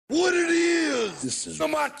what it is. This is the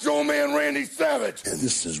Macho Man Randy Savage. And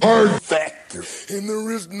this is Hard Factor. And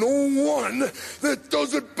there is no one that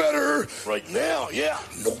does it better right now, yeah.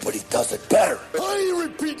 Nobody does it better. I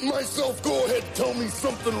ain't repeating myself. Go ahead, tell me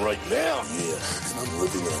something right now. Yeah, and I'm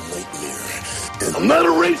living in a nightmare. And I'm not a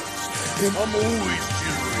racist. And I'm always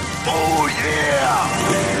cheering. Oh,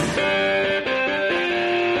 yeah.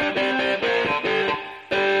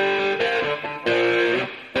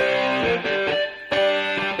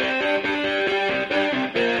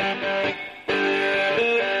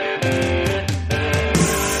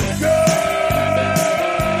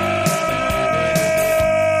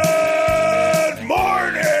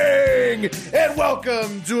 And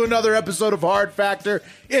welcome to another episode of Hard Factor.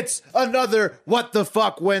 It's another What the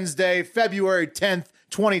Fuck Wednesday, February 10th,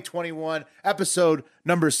 2021, episode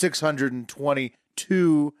number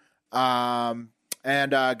 622.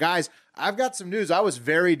 Guys, I've got some news. I was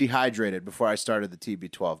very dehydrated before I started the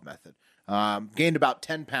TB12 method. Gained about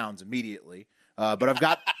 10 pounds immediately. But I've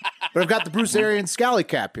got the Bruce Arians Scally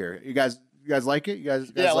cap here. You guys like it? You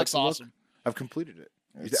guys yeah, it like looks awesome. Look? I've completed it.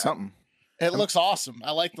 It's something. It looks awesome.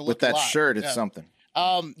 I like the look With that a lot. shirt, it's something.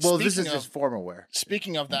 Well, this is just formal wear.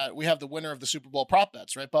 Speaking of that, we have the winner of the Super Bowl prop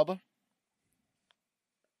bets, right, Bubba?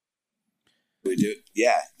 We do.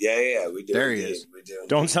 Yeah, we do. There he is. We do.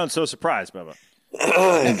 Don't sound so surprised, Bubba.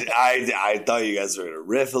 I thought you guys were going to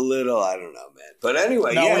riff a little. I don't know, man. But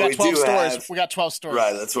anyway, no, yeah, we got 12 stories. Have, we got 12 stories.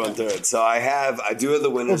 Right, let's run through it. So I do have the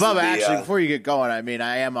winners. Well, Bubba, actually, before you get going, I mean,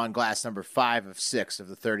 I am on glass number 5 of 6 of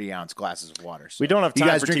the 30-ounce glasses of water. So we don't have time.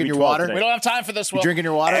 You guys for drinking TV your water? today. We don't have time for this. Will. You drinking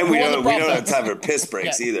your water? And we don't have time for piss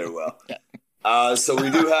breaks either, Will. Yeah. So we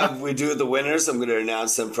do have the winners. I'm going to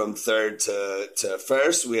announce them from third to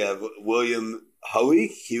first. We have William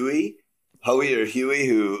Huey,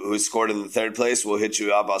 who scored in the third place. We'll hit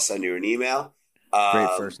you up. I'll send you an email. Great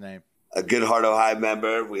first name. A good Heart High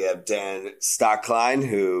member. We have Dan Stockkline,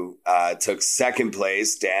 who took second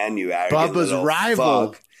place. Dan, you arrogant Bubba's little rival.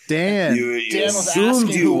 fuck. Dan. You Dan was assumed asking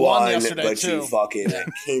you who won won, yesterday, but too. you fucking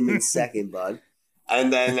came in second, bud.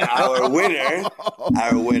 And then our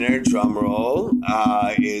winner, drum roll,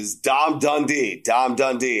 is Dom Dundee. Dom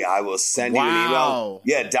Dundee. I will send you an email.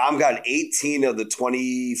 Yeah, Dom got 18 of the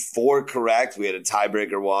 24 correct. We had a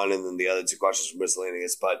tiebreaker one, and then the other two questions were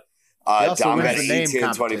miscellaneous. But Dom got 18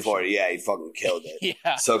 and 24. Yeah, he fucking killed it.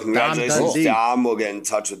 Yeah. So congratulations, Dom. Dom. We'll get in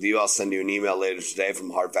touch with you. I'll send you an email later today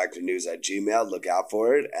from hardfactornews@gmail. Look out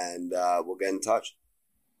for it, and we'll get in touch.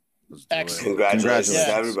 Excellent. Congratulations to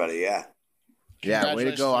Yeah. everybody. Yeah. Yeah, way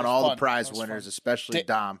to go on all the prize That was winners, fun. especially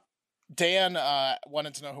Dom. Dan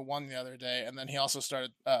wanted to know who won the other day, and then he also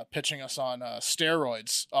started pitching us on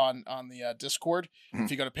steroids on the Discord. If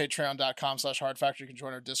you go to patreon.com/hardfactor, you can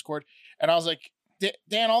join our Discord. And I was like,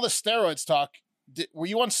 Dan, all the steroids talk, were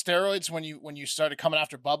you on steroids when you started coming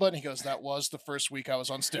after Bubba? And he goes, that was the first week I was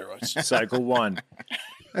on steroids. Cycle 1.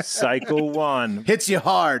 Cycle 1. Hits you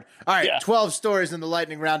hard. All right, Yeah. 12 stories in the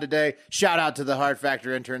lightning round today. Shout out to the Hard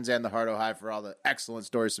Factor interns and the Heart High for all the excellent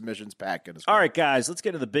story submissions. Pat, good as well. All right, guys, let's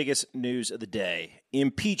get to the biggest news of the day.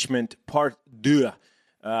 Impeachment part 2.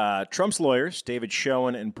 Trump's lawyers, David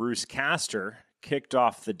Schoen and Bruce Castor, kicked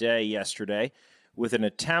off the day yesterday with an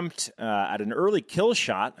attempt at an early kill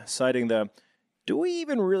shot, citing do we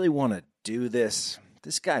even really want to do this?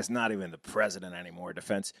 This guy's not even the president anymore,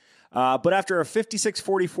 defense. But after a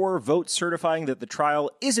 56-44 vote certifying that the trial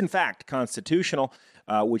is in fact constitutional,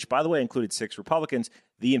 which, by the way, included 6 Republicans,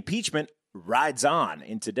 the impeachment rides on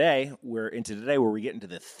into today where we get into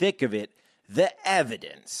the thick of it, the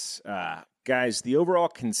evidence. Guys, the overall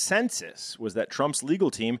consensus was that Trump's legal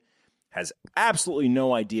team has absolutely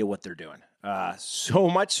no idea what they're doing. So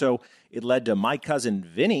much so, it led to my cousin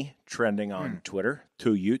Vinny trending on Twitter,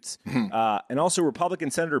 2 Utes, and also Republican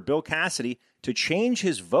Senator Bill Cassidy to change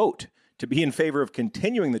his vote to be in favor of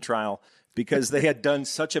continuing the trial because they had done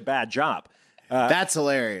such a bad job. That's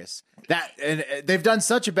hilarious. And they've done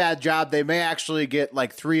such a bad job, they may actually get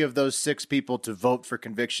like 3 of those 6 people to vote for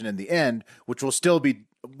conviction in the end, which will still be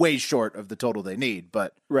way short of the total they need.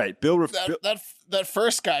 But right, That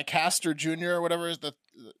first guy, Castor Jr. or whatever,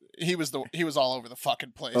 he was all over the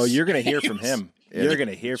fucking place. Oh, you're going to hear from him. You're going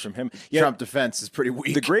to hear from him. Yeah, Trump defense is pretty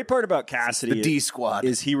weak. the great part about Cassidy the D squad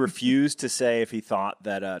is he refused to say if he thought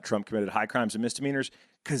that Trump committed high crimes and misdemeanors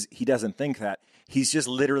because he doesn't think that. He's just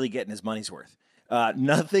literally getting his money's worth.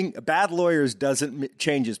 Nothing. Bad lawyers doesn't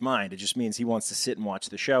change his mind. It just means he wants to sit and watch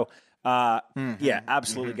the show. Yeah,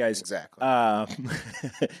 absolutely, guys. Exactly.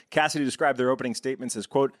 Cassidy described their opening statements as,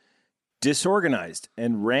 quote, disorganized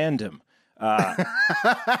and random.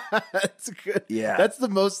 That's good. Yeah. That's the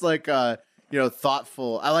most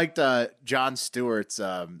thoughtful. I liked Jon Stewart's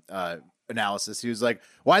analysis. He was like,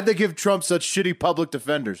 "Why'd they give Trump such shitty public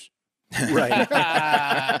defenders?" Right.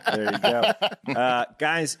 There you go.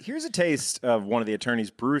 Guys, here's a taste of one of the attorneys,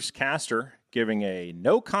 Bruce Castor, giving a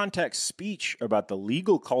no-context speech about the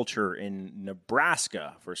legal culture in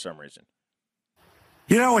Nebraska for some reason.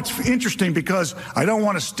 You know, it's interesting because I don't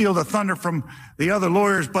want to steal the thunder from the other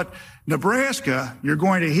lawyers, but Nebraska, you're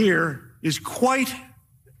going to hear, is quite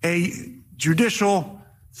a judicial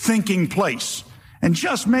thinking place. And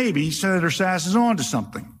just maybe Senator Sass is on to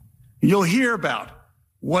something. You'll hear about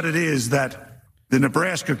what it is that the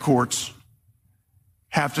Nebraska courts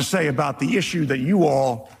have to say about the issue that you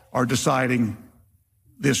all are deciding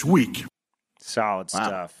this week. Solid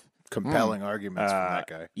stuff. Compelling arguments from that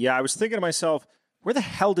guy. Yeah, I was thinking to myself, where the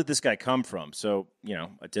hell did this guy come from? So,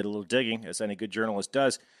 I did a little digging, as any good journalist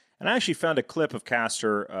does, and I actually found a clip of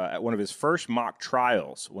Castor at one of his first mock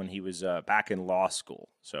trials when he was back in law school.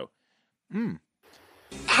 So,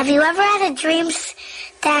 Have you ever had a dream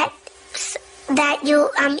that you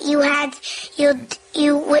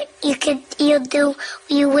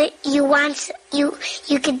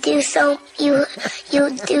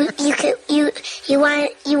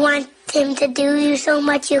want him to do you so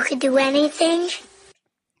much you could do anything?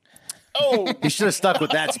 Oh, He should have stuck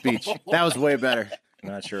with that speech. That was way better.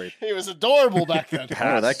 not sure he was adorable back then. I don't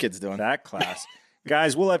know what that kid's doing. that class.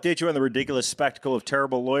 Guys, we'll update you on the ridiculous spectacle of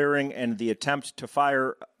terrible lawyering and the attempt to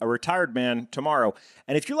fire a retired man tomorrow.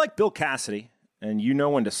 And if you're like Bill Cassidy and you know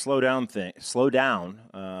when to slow down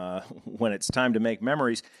when it's time to make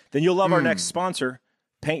memories, then you'll love our next sponsor,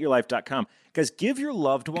 paintyourlife.com. Guys, give your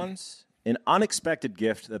loved ones an unexpected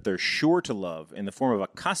gift that they're sure to love in the form of a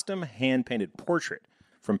custom hand-painted portrait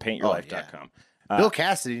from paintyourlife.com. Bill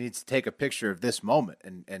Cassidy needs to take a picture of this moment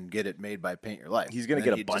and get it made by Paint Your Life. He's going to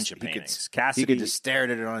get a bunch of paintings. Cassidy, he could just stare at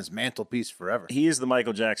it on his mantelpiece forever. He is the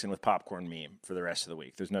Michael Jackson with popcorn meme for the rest of the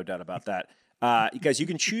week. There's no doubt about that. You guys, you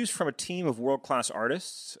can choose from a team of world-class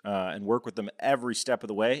artists and work with them every step of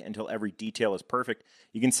the way until every detail is perfect.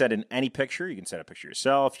 You can send in any picture. You can send a picture of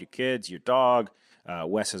yourself, your kids, your dog.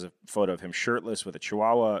 Wes has a photo of him shirtless with a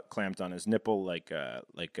chihuahua clamped on his nipple like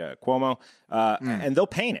Cuomo. And they'll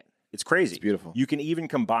paint it. It's crazy. It's beautiful. You can even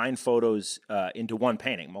combine photos into one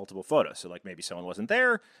painting, multiple photos. So, like maybe someone wasn't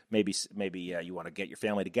there. Maybe you want to get your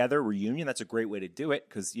family together, reunion. That's a great way to do it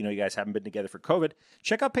because you guys haven't been together for COVID.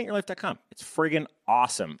 Check out paintyourlife.com. It's friggin'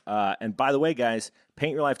 awesome. And by the way, guys,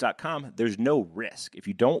 paintyourlife.com. There's no risk. If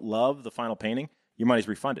you don't love the final painting, your money's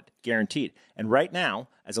refunded, guaranteed. And right now,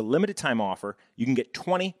 as a limited time offer, you can get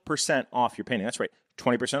 20% off your painting. That's right,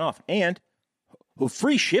 20% off. And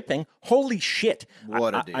free shipping. Holy shit.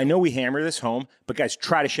 What a deal. I know we hammer this home, but guys,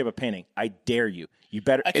 try to ship a painting. I dare you. You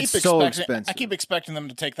better. It's so expensive. I keep expecting them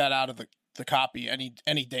to take that out of the copy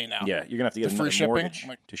any day now. Yeah, you're going to have to get The another free shipping? mortgage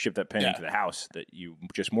to ship that painting to the house that you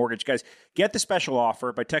just mortgaged. Guys, get the special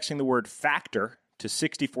offer by texting the word FACTOR to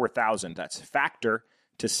 64,000. That's FACTOR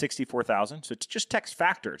to 64,000. So just text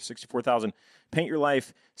FACTOR to 64,000. Paint your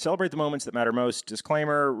life. Celebrate the moments that matter most.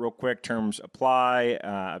 Disclaimer, real quick, terms apply.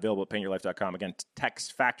 Available at paintyourlife.com. Again,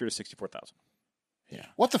 text FACTOR to 64,000. Yeah.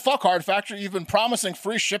 What the fuck, Hard Factor? You've been promising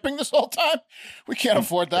free shipping this whole time? We can't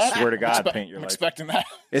afford that. I swear to God, Paint Your I'm Life. expecting that.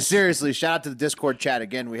 Seriously, shout out to the Discord chat.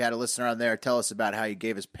 Again, we had a listener on there tell us about how he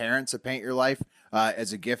gave his parents a Paint Your Life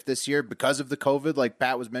as a gift this year because of the COVID. Like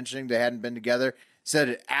Pat was mentioning, they hadn't been together. Said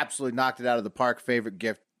it absolutely knocked it out of the park. Favorite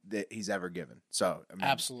gift that he's ever given. So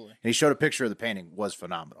Absolutely. And he showed a picture of the painting. Was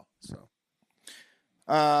phenomenal. So.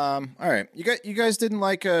 All right. You guys didn't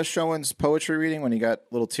like Schoen's poetry reading when he got a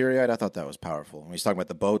little teary-eyed? I thought that was powerful. When he's talking about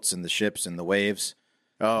the boats and the ships and the waves.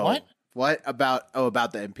 Oh, what about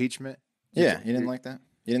the impeachment? Yeah, you didn't like that?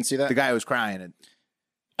 You didn't see that? The guy who was crying.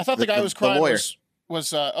 I thought the guy who was crying was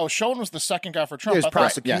Schoen was the second guy for Trump. His I thought-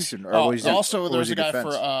 prosecution. Or was he- also, or there was was a he guy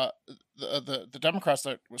defense? for the Democrats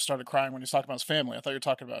that started crying when he was talking about his family. I thought you were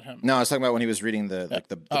talking about him. No, I was talking about when he was reading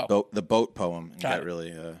the boat poem. And got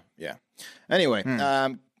really, yeah. Anyway,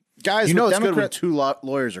 guys, You know it's Democrat- good when two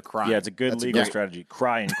lawyers are crying. Yeah, it's a good legal strategy.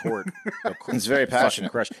 Cry in court. It's very Fucking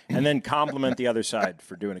passionate. crush. And then compliment the other side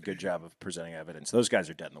for doing a good job of presenting evidence. Those guys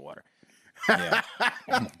are dead in the water.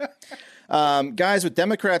 Guys, with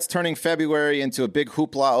Democrats turning February into a big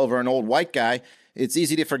hoopla over an old white guy, it's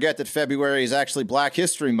easy to forget that February is actually Black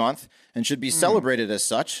History Month and should be celebrated as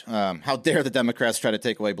such. How dare the Democrats try to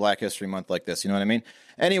take away Black History Month like this? You know what I mean?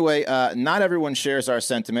 Anyway, not everyone shares our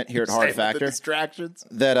sentiment here at Hard Factor Distractions.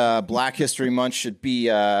 that Black History Month should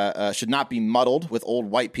not be muddled with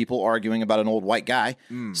old white people arguing about an old white guy.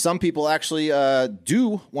 Some people actually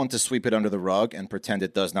do want to sweep it under the rug and pretend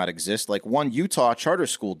it does not exist, like one Utah charter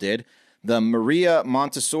school did. The Maria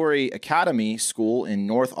Montessori Academy School in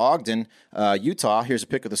North Ogden, Utah. Here's a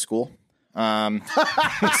pic of the school.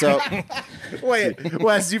 So Wait,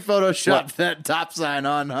 Wes, you photoshopped that top sign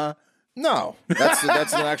on, huh? no, that's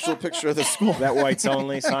an actual picture of the school. That whites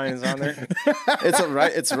only sign is on there.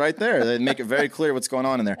 It's right there. They make it very clear what's going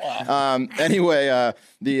on in there. Wow. Anyway,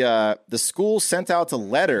 the school sent out a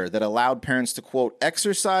letter that allowed parents to, quote,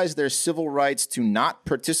 exercise their civil rights to not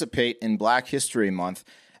participate in Black History Month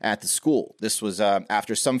at the school. This was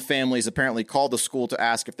after some families apparently called the school to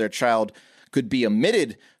ask if their child could be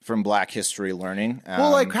omitted from Black history learning.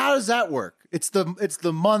 Well, like, how does that work? It's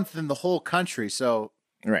the month in the whole country, so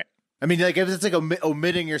right. I mean, like, if it's like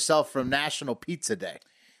omitting yourself from National Pizza Day.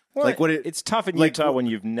 Well, like, it's tough in Utah when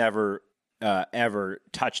you've never ever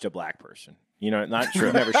touched a black person. You know, not sure.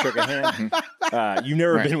 You've never shook a hand. You've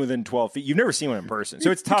never been within 12 feet. You've never seen one in person. So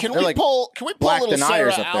it's tough. Can we pull little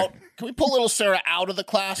Sarah out? There. Can we pull little Sarah out of the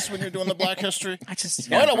class when you're doing the Black History?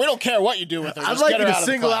 We don't care what you do with her. I'd Just like get you her to out of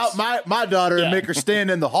the single class. out my daughter and make her stand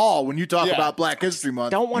in the hall when you talk about Black History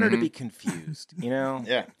Month. Don't want her to be confused, you know?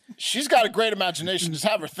 Yeah. She's got a great imagination. Just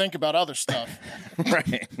have her think about other stuff.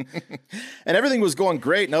 Right. And everything was going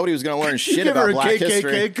great. Nobody was going to learn shit Give about her a Black KKK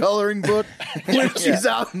history. coloring book when she's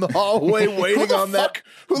out in the hallway waiting on that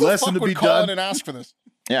lesson to be call done. in and ask for this?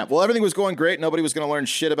 Yeah, well, everything was going great. Nobody was going to learn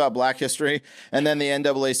shit about Black history. And then the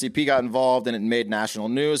NAACP got involved and it made national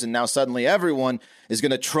news. And now suddenly everyone is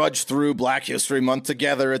going to trudge through Black History Month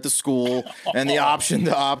together at the school. And the option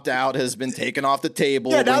to opt out has been taken off the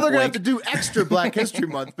table. Yeah, now Wink, they're going to wink. have to do extra Black History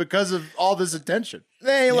Month because of all this attention.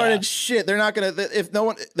 They ain't learning shit. They're not going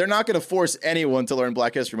to, they're not going to force anyone to learn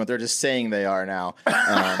Black History Month. They're just saying they are now.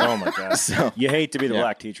 Oh my God. So, you hate to be the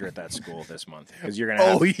black teacher at that school this month because you're going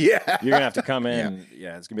to you're going to have to come in.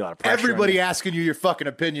 Yeah, it's going to be a lot of pressure. Everybody asking you your fucking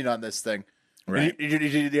opinion on this thing. Right.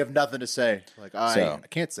 You have nothing to say. Like, I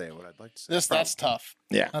can't say what I'd like to say. That's tough.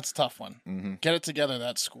 Yeah. That's a tough one. Mm-hmm. Get it together,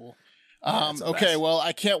 that school. Okay, well,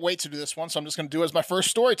 I can't wait to do this one, so I'm just going to do it as my first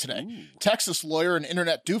story today. Ooh. Texas lawyer and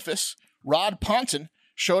internet doofus Rod Ponton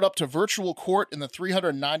showed up to virtual court in the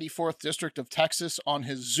 394th District of Texas on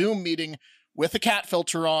his Zoom meeting with a cat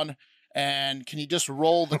filter on. And can you just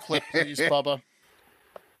roll the clip, please, Bubba?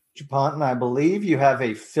 Mr. Ponton, I believe you have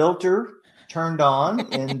a filter turned on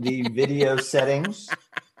in the video settings.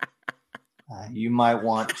 You might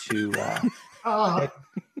want to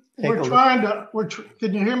we're trying to.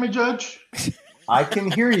 Can you hear me, Judge? I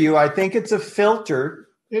can hear you. I think it's a filter.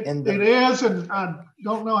 It is, and I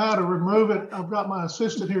don't know how to remove it. I've got my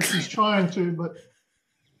assistant here. She's trying to, but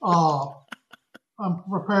I'm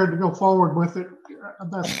prepared to go forward with it.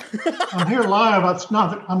 I'm here live.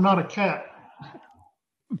 I'm not a cat.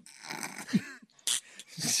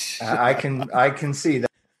 I can see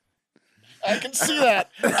that. I can see that.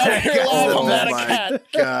 I'm here live. I'm not a cat.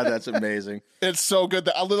 God, that's amazing. It's so good.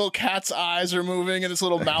 A little cat's eyes are moving and his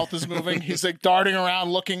little mouth is moving. He's like darting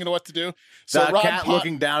around looking at what to do. So the cat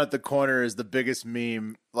looking down at the corner is the biggest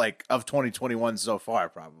meme of 2021 so far,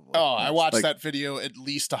 probably. Oh, I watched that video at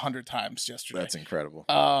least 100 times yesterday. That's incredible.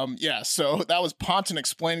 Yeah, so that was Ponton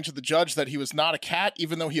explaining to the judge that he was not a cat,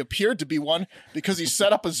 even though he appeared to be one, because he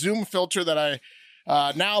set up a Zoom filter that I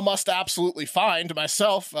now must absolutely find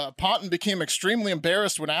myself. Ponton became extremely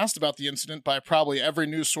embarrassed when asked about the incident by probably every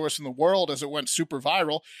news source in the world as it went super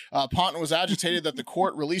viral. Ponton was agitated that the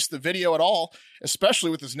court released the video at all,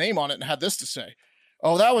 especially with his name on it, and had this to say.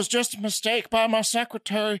 Oh, that was just a mistake by my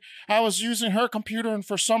secretary. I was using her computer, and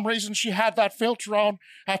for some reason she had that filter on.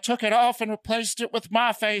 I took it off and replaced it with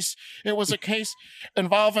my face. It was a case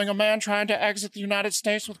involving a man trying to exit the United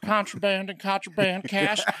States with contraband and contraband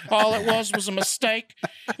cash. All it was a mistake.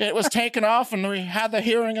 It was taken off, and we had the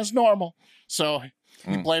hearing as normal. So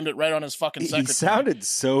he blamed it right on his fucking secretary. He sounded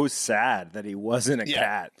so sad that he wasn't a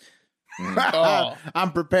cat. Oh.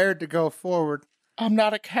 I'm prepared to go forward. I'm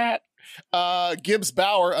not a cat. Gibbs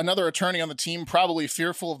Bauer, another attorney on the team, probably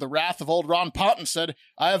fearful of the wrath of old Ron Ponton, said,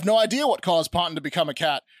 I have no idea what caused Ponton to become a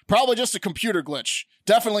cat. Probably just a computer glitch.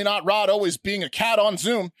 Definitely not Rod always being a cat on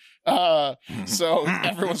Zoom. So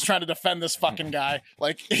everyone's trying to defend this fucking guy.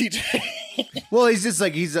 Like, well, he's just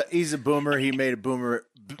like, he's a boomer. He made a boomer,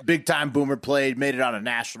 big time boomer play, made it on a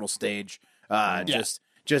national stage.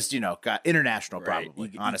 Just got international,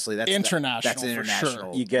 probably. Honestly, that's international. That's international. For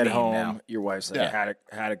sure. You get home, now. Your wife's like, I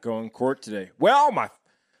had it go in court today. Well, my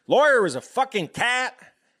lawyer was a fucking cat.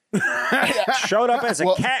 Showed up as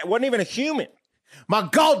a cat. Wasn't even a human. My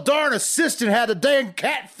god darn assistant had a dang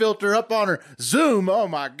cat filter up on her Zoom. Oh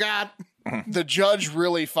my God. The judge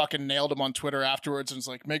really fucking nailed him on Twitter afterwards and was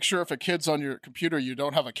like, make sure if a kid's on your computer, you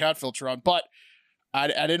don't have a cat filter on. But I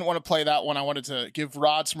didn't want to play that one. I wanted to give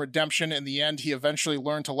Rod some redemption. In the end, he eventually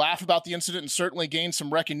learned to laugh about the incident and certainly gained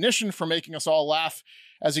some recognition for making us all laugh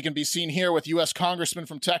as he can be seen here with U.S. Congressman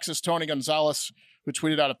from Texas, Tony Gonzalez, who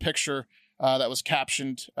tweeted out a picture that was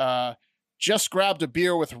captioned, just grabbed a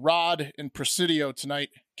beer with Rod in Presidio tonight.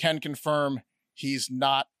 Can confirm he's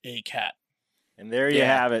not a cat. And there you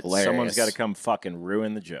have it. hilarious. Someone's got to come fucking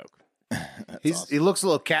ruin the joke. He looks a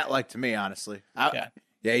little cat-like to me, honestly. Yeah,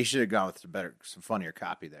 he should have gone with some funnier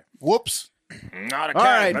copy there. Whoops. Not a cat. All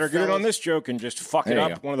right, Better get it on this joke and just fuck it There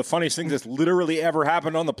you up. One of the funniest things that's literally ever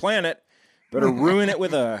happened on the planet. Better ruin it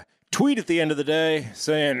with a tweet at the end of the day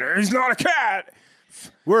saying, he's not a cat.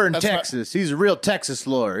 We're in Texas. He's a real Texas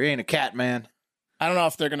lawyer. He ain't a cat, man. I don't know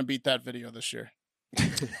if they're going to beat that video this year.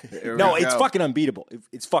 No, it's fucking unbeatable.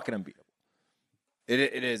 It's fucking unbeatable. It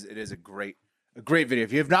is. It is a great video.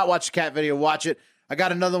 If you have not watched the cat video, watch it. I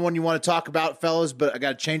got another one you want to talk about, fellas, but I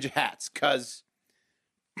got to change of hats because,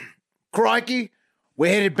 crikey,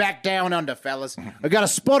 we're headed back down under, fellas. I got a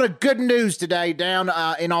spot of good news today down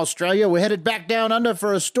in Australia. We're headed back down under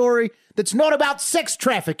for a story that's not about sex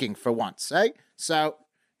trafficking for once, eh? So,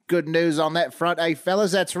 good news on that front, eh,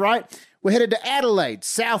 fellas? That's right. We're headed to Adelaide,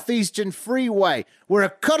 Southeastern Freeway, where a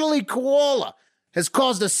cuddly koala has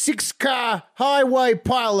caused a 6-car highway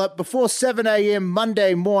pileup before 7 a.m.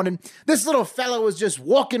 Monday morning. This little fella was just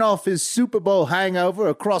walking off his Super Bowl hangover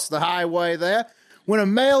across the highway there when a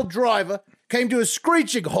male driver came to a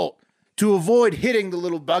screeching halt to avoid hitting the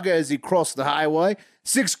little bugger as he crossed the highway.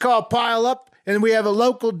 6-car pileup, and we have a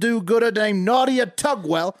local do-gooder named Nadia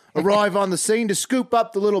Tugwell arrive on the scene to scoop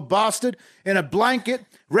up the little bastard in a blanket,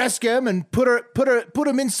 rescue him, and put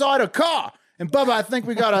him inside a car. And, Bubba, I think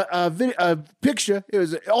we got a picture. It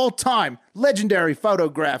was an all-time legendary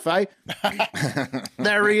photograph, eh?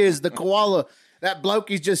 There he is, the koala. That bloke,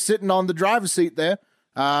 he's just sitting on the driver's seat there.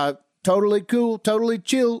 Totally cool, totally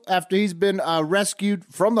chill after he's been rescued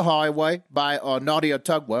from the highway by Nadia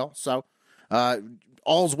Tugwell. So,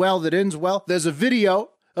 all's well that ends well. There's a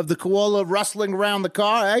video of the koala rustling around the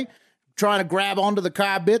car, eh? Trying to grab onto the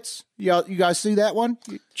car bits. You guys see that one?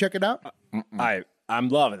 Check it out. I'm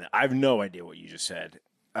loving it. I have no idea what you just said.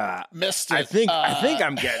 Missed it. I think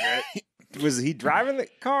I'm getting it. Was he driving the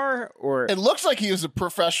car or? It looks like he was a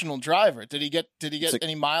professional driver. Did he get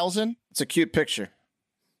any miles in? It's a cute picture.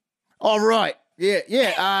 All right.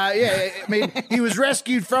 Yeah. I mean, he was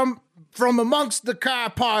rescued from amongst the car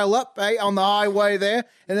pileup, eh, on the highway there,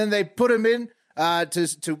 and then they put him in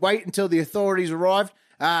to wait until the authorities arrived.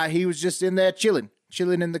 He was just in there chilling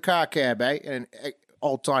in the car cab, eh, and.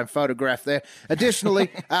 All-time photograph there. Additionally,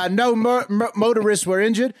 no motorists were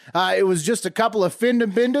injured. It was just a couple of fender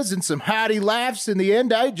benders and some hearty laughs in the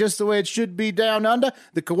end, eh? Just the way it should be down under.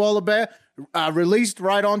 The koala bear released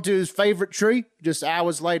right onto his favorite tree just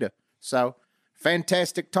hours later. So,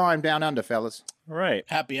 fantastic time down under, fellas. All right.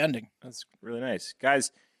 Happy ending. That's really nice.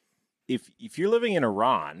 Guys, if you're living in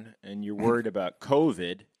Iran and you're worried about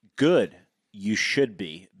COVID, good. You should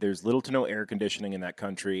be. There's little to no air conditioning in that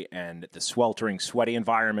country, and the sweltering, sweaty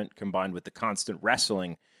environment combined with the constant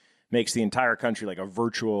wrestling makes the entire country like a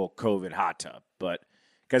virtual COVID hot tub. But,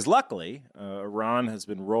 guys, luckily, Iran has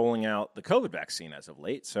been rolling out the COVID vaccine as of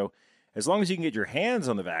late, so as long as you can get your hands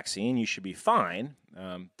on the vaccine, you should be fine.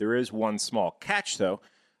 There is one small catch, though.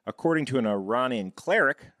 According to an Iranian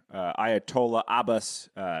cleric, Ayatollah Abbas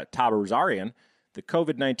Tabarzarian, the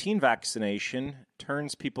COVID-19 vaccination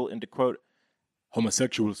turns people into, quote,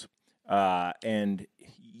 homosexuals. And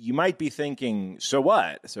you might be thinking, so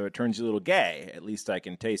what? So it turns you a little gay. At least I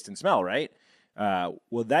can taste and smell, right?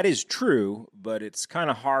 Well, that is true, but it's kind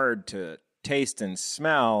of hard to taste and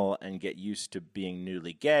smell and get used to being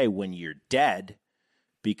newly gay when you're dead,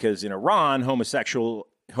 because in Iran,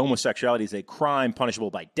 homosexuality is a crime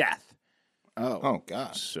punishable by death. Oh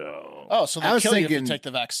God. So they'll kill you if you take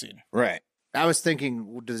the vaccine. Right. I was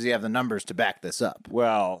thinking, does he have the numbers to back this up?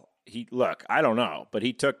 Well, I don't know, but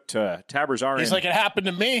he took to Tabarzarian. He's like, it happened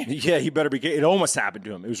to me. Yeah, he better be. It almost happened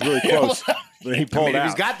to him. It was really close. But he pulled out.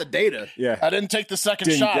 He's got the data. Yeah, I didn't take the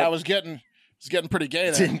second shot. I was getting pretty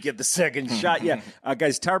gay there. Didn't get the second shot. Yeah,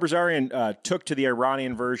 guys, Tabarzarian took to the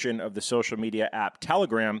Iranian version of the social media app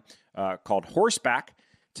Telegram called Horseback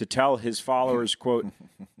to tell his followers, quote,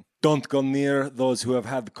 "Don't go near those who have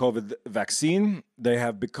had the COVID vaccine. They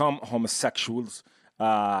have become homosexuals."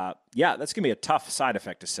 Yeah, that's going to be a tough side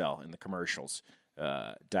effect to sell in the commercials.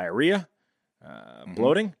 Diarrhea,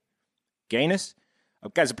 bloating, gayness.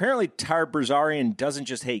 Guys, apparently Tabarzarian doesn't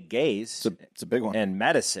just hate gays. It's a big one. And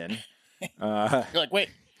medicine. You're like, wait,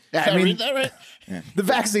 Yeah, did I read that right? Yeah. The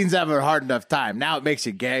vaccine's having a hard enough time. Now it makes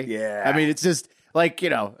you gay. Yeah. I mean, it's just like,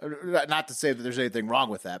 not to say that there's anything wrong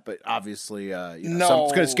with that, but obviously, No.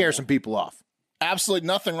 it's going to scare some people off. absolutely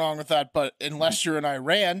nothing wrong with that. But unless you're in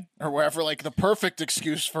Iran or wherever, like the perfect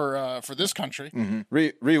excuse for this country. Mm-hmm.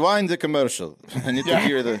 Rewind the commercial. I need to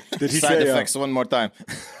hear the side effects one more time.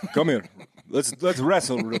 Come here. Let's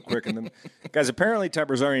wrestle real quick. And then, guys, apparently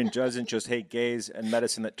Tabarzarian doesn't just hate gays and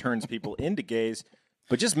medicine that turns people into gays,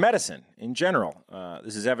 but just medicine in general.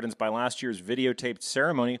 This is evidenced by last year's videotaped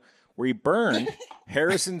ceremony where he burned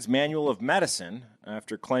Harrison's Manual of Medicine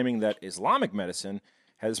after claiming that Islamic medicine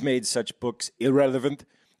has made such books irrelevant.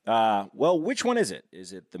 Well, which one is it?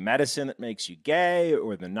 Is it the medicine that makes you gay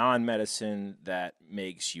or the non-medicine that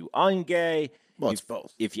makes you ungay? Well, it's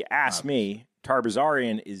both. If you ask me,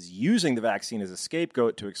 Tarbazarian is using the vaccine as a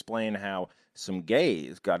scapegoat to explain how some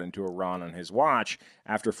gays got into Iran on his watch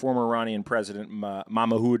after former Iranian President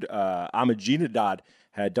Mahmoud Ahmadinejad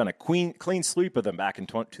had done a clean sweep of them back in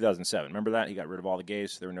 2007. Remember that? He got rid of all the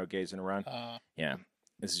gays. There were no gays in Iran. Yeah.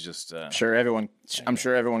 This is just... I'm sure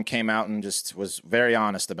everyone came out and just was very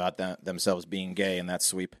honest about themselves being gay in that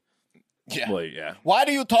sweep. Yeah. Well, yeah. Why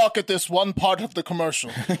do you talk at this one part of the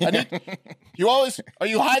commercial? I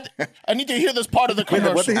need to hear this part of the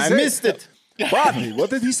commercial. I missed it. Bati,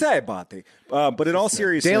 what did he say, Bati? But in all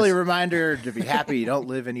seriousness... Daily reminder to be happy you don't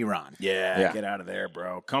live in Iran. Yeah, get out of there,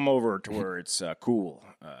 bro. Come over to where it's cool.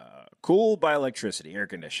 Cool by electricity, air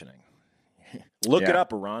conditioning. Look it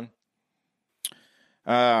up, Iran.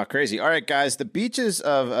 Crazy. All right, guys. The beaches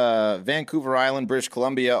of Vancouver Island, British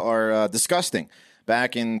Columbia are disgusting.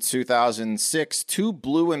 Back in 2006, 2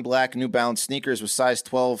 blue and black New Balance sneakers with size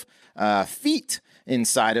 12 feet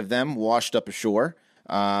inside of them washed up ashore.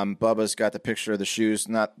 Bubba's got the picture of the shoes.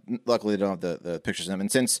 Luckily, they don't have the pictures of them.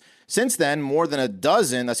 And since then, more than a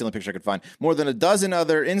dozen, that's the only picture I could find, more than a dozen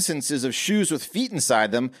other instances of shoes with feet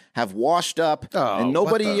inside them have washed up. Oh, and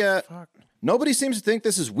fuck? Nobody seems to think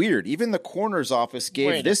this is weird. Even the coroner's office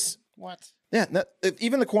gave this... What? Yeah,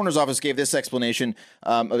 even the coroner's office gave this explanation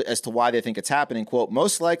as to why they think it's happening. Quote,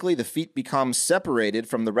 most likely the feet become separated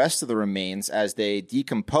from the rest of the remains as they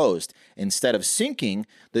decomposed. Instead of sinking,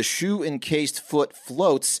 the shoe-encased foot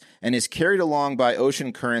floats and is carried along by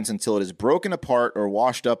ocean currents until it is broken apart or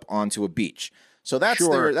washed up onto a beach. So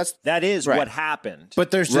that is what happened. But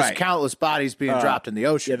there's just countless bodies being dropped in the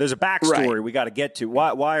ocean. Yeah, there's a backstory we got to get to.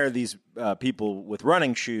 Why are these people with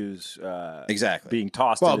running shoes being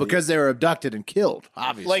tossed? Well, because they were abducted and killed,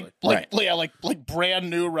 obviously. Like brand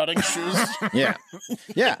new running shoes. Yeah.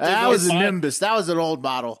 That was a Nimbus. That was an old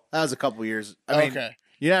model. That was a couple years. I mean,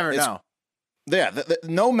 you never know. Yeah,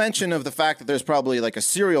 no mention of the fact that there's probably like a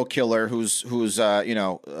serial killer whose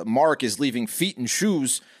mark is leaving feet and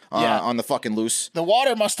shoes on the fucking loose. The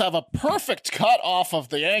water must have a perfect cut off of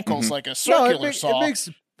the ankles, like a circular saw.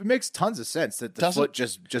 It makes tons of sense that the foot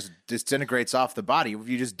just disintegrates off the body. If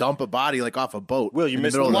you just dump a body like off a boat in the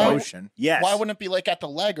middle of the ocean. Yes. Why wouldn't it be like at the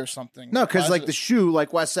leg or something? No, because like the shoe,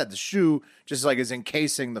 like Wes said, the shoe just like is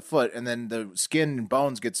encasing the foot, and then the skin and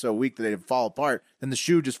bones get so weak that they fall apart. Then the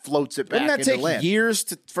shoe just floats it back. Wouldn't that into take land.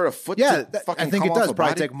 years for a foot Yeah, to fucking I think come it does off a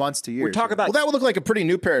probably body? take months to years. We're talking about... Well, that would look like a pretty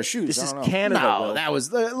new pair of shoes. This is I don't know. Canada. No, Will. that was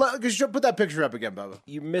put that picture up again, Bubba.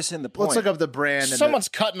 You're missing the point. Let's look up the brand. Someone's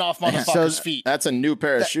cutting off motherfuckers' feet. That's a new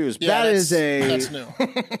pair of shoes. Yeah, that's new.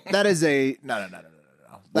 That is a no.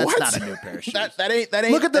 That's What? not a new pair of shoes. That ain't.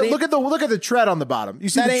 Look at the tread on the bottom. You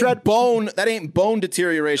see That the ain't tread? bone. That ain't bone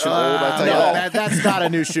deterioration. I'll tell you that. That's not a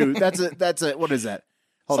new shoe. That's a what is that?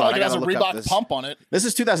 Hold It's on, like it has a Reebok pump on it. This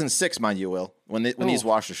is 2006, mind you, Will, when these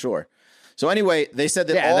washed ashore. So anyway, they said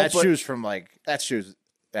that all that but, shoes from like that shoes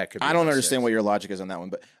that could. Be I don't understand what your logic is on that one,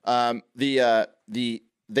 but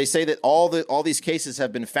they say that all these cases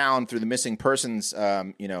have been found through the missing persons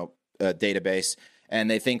database, and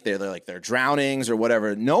they think they're drownings or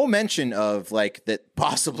whatever. No mention of like that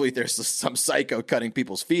possibly there's some psycho cutting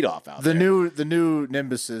people's feet off out there. The new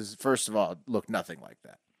Nimbuses, first of all, look nothing like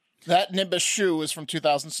that. That Nimbus shoe is from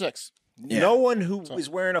 2006. Yeah. No one who is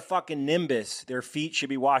wearing a fucking Nimbus, their feet should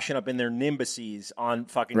be washing up in their Nimbuses on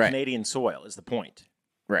fucking Canadian soil. Is the point?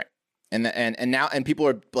 Right. And now people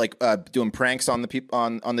are like doing pranks on the people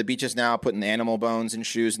on the beaches now, putting animal bones in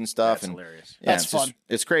shoes and stuff. That's hilarious. Yeah, That's fun.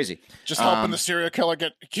 It's crazy. Just helping the serial killer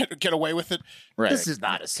get away with it. Right. This is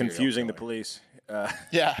not a serial Confusing killer. the police.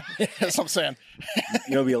 Yeah, that's what I'm saying.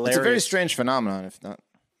 Be hilarious. It's a very strange phenomenon, if not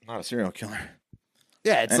a serial killer.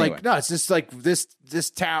 Yeah, it's Anyway. like no, it's just like this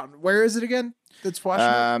town. Where is it again? That's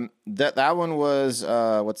Washington. That one was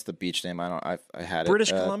what's the beach name? I had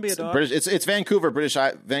British it. Columbia, dog. It's Vancouver, Vancouver That's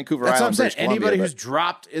Island. what I'm saying. British Anybody Columbia, who's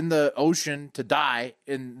dropped in the ocean to die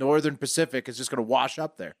in northern Pacific is just going to wash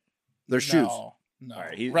up there. Their shoes. No. All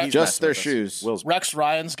right, He's just their shoes. Rex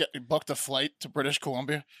Ryan's booked a flight to British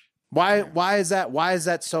Columbia. Why is that? Why is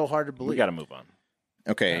that so hard to believe? We got to move on.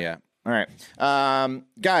 Okay, yeah. All right.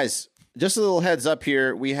 Guys, just a little heads up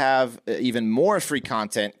here. We have even more free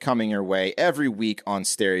content coming your way every week on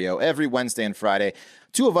Stereo, every Wednesday and Friday.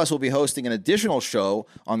 Two of us will be hosting an additional show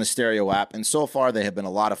on the Stereo app, and so far they have been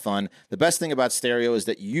a lot of fun. The best thing about Stereo is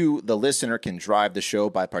that you, the listener, can drive the show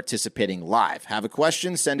by participating live. Have a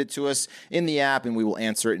question, send it to us in the app, and we will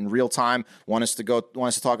answer it in real time. Want us to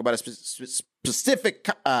talk about a specific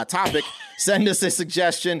topic, send us a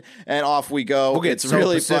suggestion, and off we go. We'll get it's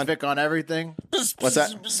really Pacific fun on everything. What's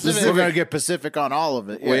that? We're going to get Pacific on all of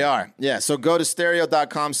it. Yeah. We are. Yeah. So go to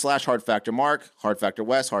stereo.com/HardFactorMark, Hard Factor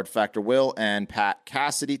West, Hard Factor Will, and Pat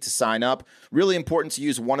Cassidy to sign up. Really important to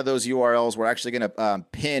use one of those URLs. We're actually going to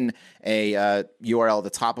pin a URL at the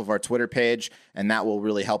top of our Twitter page, and that will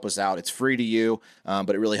really help us out. It's free to you,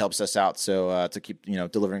 but it really helps us out. So to keep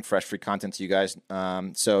delivering fresh free content to you guys.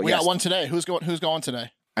 So we got one today. Who's going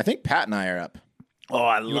today? I think Pat and I are up. Oh,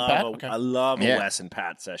 I love a Yeah. Wes and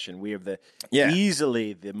Pat session. We have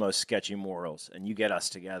easily the most sketchy morals, and you get us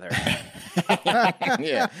together.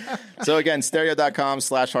 Yeah. So again,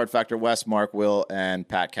 stereo.com/HardFactorWest, Mark, Will, and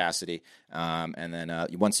Pat Cassidy. And then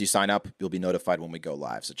once you sign up, you'll be notified when we go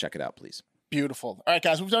live. So check it out, please. Beautiful. All right,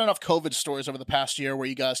 guys, we've done enough COVID stories over the past year where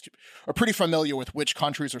you guys are pretty familiar with which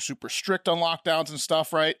countries are super strict on lockdowns and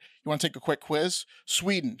stuff, right? You want to take a quick quiz?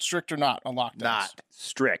 Sweden, strict or not on lockdowns? Not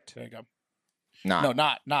strict. There you go. Not. No,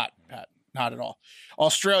 not, Pat. Not at all.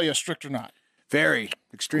 Australia, strict or not? Very,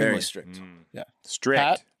 extremely Very strict. Yeah. Strict.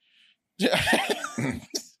 Pat? The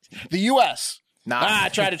U.S. Not. I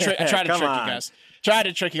tried to trick you Come on. guys. Tried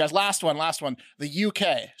to trick you guys. Last one. The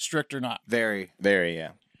U.K., strict or not? Very. Very, yeah.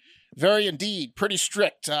 Very indeed. Pretty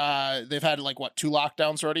strict. They've had 2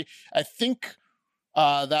 lockdowns already. I think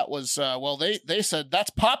that was, they said that's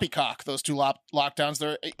poppycock, those 2 lockdowns.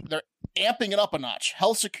 They're amping it up a notch.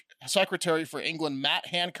 Health Secretary for England, Matt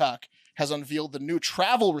Hancock, has unveiled the new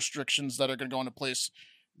travel restrictions that are going to go into place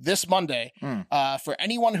this Monday for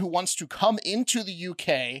anyone who wants to come into the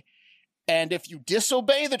UK. And if you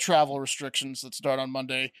disobey the travel restrictions that start on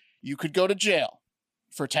Monday, you could go to jail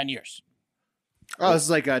for 10 years. Oh, this is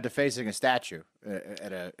like defacing a statue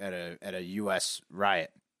at a U.S.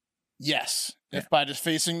 riot. Yes. Yeah. If by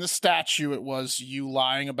defacing the statue, it was you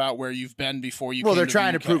lying about where you've been before you. Well, came they're to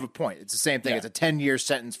trying the to UK. prove a point. It's the same thing. Yeah. It's a 10-year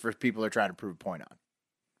sentence for people they're trying to prove a point on.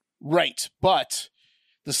 Right, but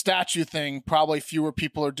the statue thing, probably fewer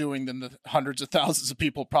people are doing than the hundreds of thousands of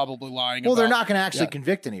people probably lying. Well, about. they're not going to actually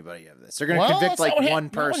convict anybody of this. They're going to convict that's not what one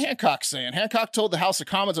not person. what Hancock's saying. Hancock told the House of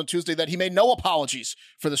Commons on Tuesday that he made no apologies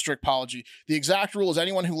for the strict policy. The exact rule is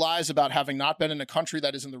anyone who lies about having not been in a country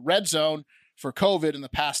that is in the red zone for COVID in the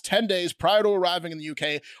past 10 days prior to arriving in the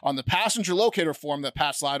UK on the passenger locator form that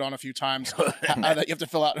Pat's lied on a few times that you have to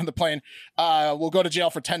fill out in the plane will go to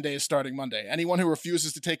jail for 10 days starting Monday. Anyone who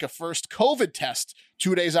refuses to take a first COVID test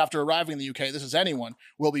 2 days after arriving in the UK, this is anyone,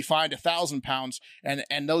 will be fined £1,000,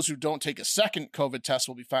 and those who don't take a second COVID test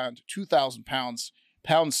will be fined £2,000.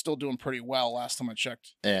 Pound's still doing pretty well last time I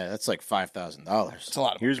checked. Yeah, that's like $5,000. It's a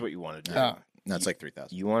lot of Here's what you want to do. No, it's like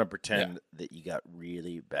 3,000. You want to pretend that you got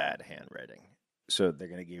really bad handwriting. So they're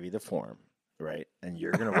going to give you the form, right? And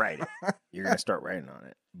you're going to write it. You're going to start writing on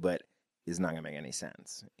it. But it's not going to make any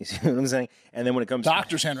sense. You see what I'm saying? And then when it comes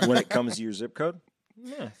Doctor's handwriting. when it comes to your zip code,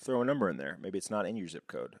 throw a number in there. Maybe it's not in your zip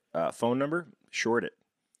code. Phone number, short it.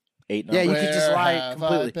 8 numbers. Yeah, you could just Where lie have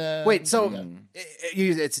completely. I been? Wait, so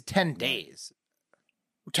it's 10 days.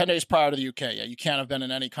 10 days prior to the UK. Yeah, you can't have been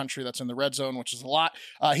in any country that's in the red zone, which is a lot.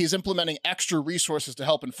 He's implementing extra resources to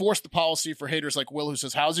help enforce the policy for haters like Will, who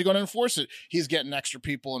says, how's he going to enforce it? He's getting extra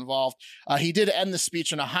people involved. He did end the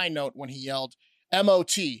speech on a high note when he yelled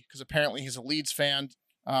MOT, because apparently he's a Leeds fan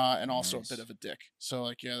and also a bit of a dick.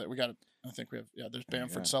 So, we got to, I think we have, there's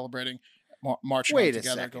Bamford celebrating, marching Wait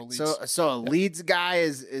together. a second. Go Leeds. So a Leeds guy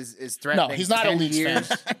is threatening. No, he's not a 10 Leeds years.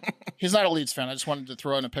 fan. He's not a Leeds fan. I just wanted to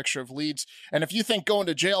throw in a picture of Leeds. And if you think going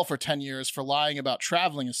to jail for 10 years for lying about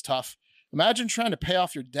traveling is tough, imagine trying to pay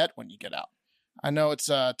off your debt when you get out. I know it's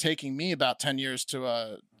taking me about 10 years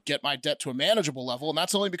to get my debt to a manageable level, and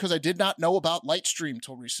that's only because I did not know about Lightstream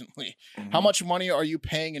till recently. Mm-hmm. How much money are you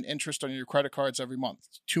paying in interest on your credit cards every month?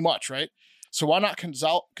 Too much, right? So why not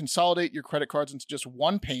consolidate your credit cards into just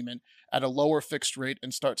one payment at a lower fixed rate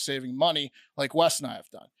and start saving money like Wes and I have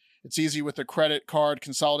done? It's easy with a credit card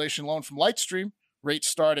consolidation loan from Lightstream. Rates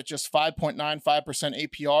start at just 5.95%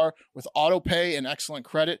 APR with auto pay and excellent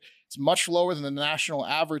credit. It's much lower than the national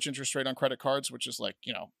average interest rate on credit cards, which is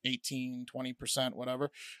 18, 20%,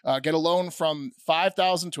 whatever. Get a loan from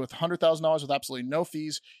 $5,000 to $100,000 with absolutely no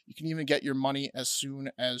fees. You can even get your money as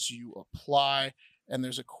soon as you apply. And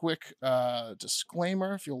there's a quick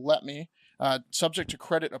disclaimer, if you'll let me. Subject to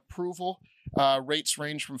credit approval, rates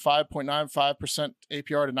range from 5.95%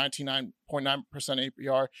 APR to 99.9%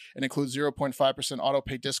 APR and includes 0.5% auto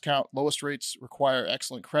pay discount. Lowest rates require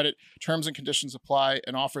excellent credit. Terms and conditions apply,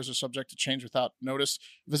 and offers are subject to change without notice.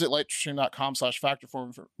 Visit lightstream.com/factor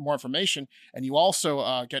for more information, and you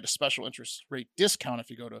also get a special interest rate discount if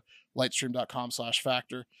you go to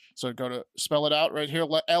lightstream.com/factor. So go to, spell it out right here,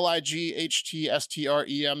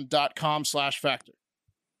 lightstream.com/factor.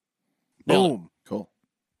 Boom. Cool.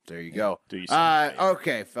 There you go.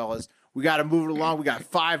 Okay, fellas. We got to move it along. We got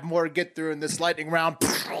 5 more to get through in this lightning round.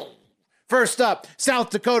 First up,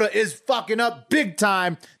 South Dakota is fucking up big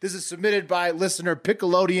time. This is submitted by listener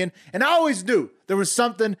Piccolodian. And I always knew there was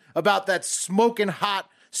something about that smoking hot,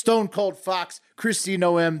 stone cold fox, Kristi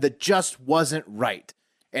Noem, that just wasn't right.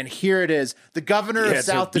 And here it is. The governor of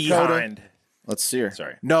South Dakota. Let's see her.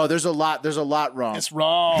 Sorry. No, there's a lot wrong. It's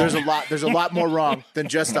wrong. There's a lot more wrong than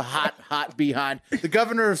just a hot behind. The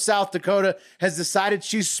governor of South Dakota has decided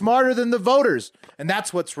she's smarter than the voters, and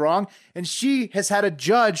that's what's wrong. And she has had a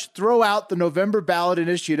judge throw out the November ballot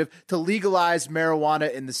initiative to legalize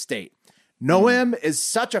marijuana in the state. Noem is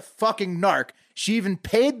such a fucking narc. She even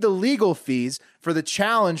paid the legal fees for the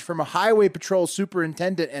challenge from a highway patrol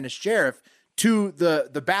superintendent and a sheriff to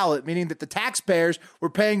the ballot, meaning that the taxpayers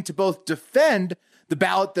were paying to both defend the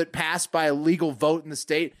ballot that passed by a legal vote in the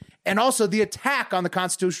state and also the attack on the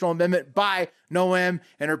constitutional amendment by Noem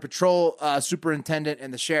and her patrol superintendent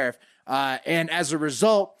and the sheriff. And as a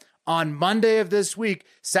result, on Monday of this week,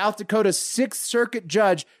 South Dakota's 6th Circuit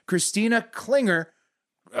Judge, Christina Klinger,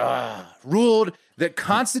 ruled that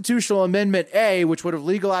Constitutional Amendment A, which would have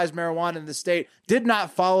legalized marijuana in the state, did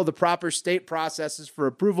not follow the proper state processes for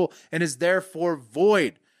approval and is therefore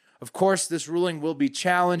void. Of course, this ruling will be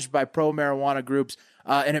challenged by pro-marijuana groups,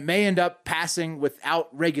 and it may end up passing without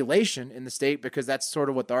regulation in the state because that's sort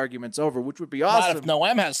of what the argument's over, which would be awesome. Not if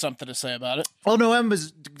Noem has something to say about it. Well, Noem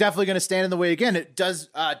is definitely going to stand in the way again. It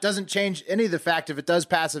doesn't change any of the fact, if it does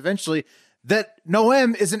pass eventually, that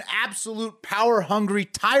Noem is an absolute power-hungry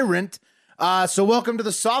tyrant. So welcome to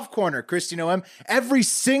the soft corner, Kristi Noem. Every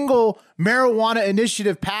single marijuana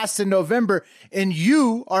initiative passed in November, and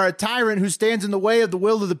you are a tyrant who stands in the way of the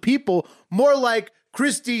will of the people, more like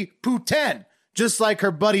Kristi Putin. Just like her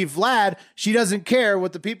buddy Vlad, she doesn't care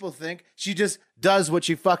what the people think. She just does what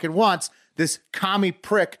she fucking wants. This commie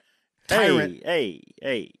prick tyrant.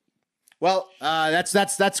 Hey. Well, that's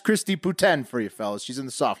Kristi Putin for you, fellas. She's in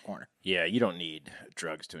the soft corner. Yeah, you don't need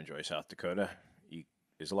drugs to enjoy South Dakota.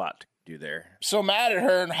 There's a lot to do there. So mad at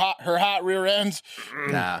her and her hot rear end.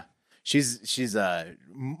 Nah, she's a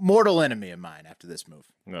mortal enemy of mine after this move.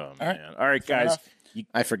 Oh man! All right, guys,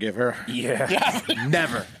 I forgive her. Yeah.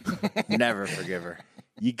 Never forgive her.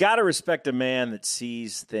 You got to respect a man that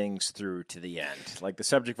sees things through to the end. Like the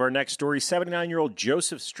subject of our next story, 79-year-old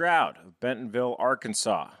Joseph Stroud of Bentonville,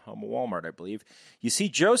 Arkansas, home of Walmart, I believe. You see,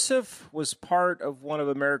 Joseph was part of one of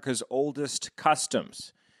America's oldest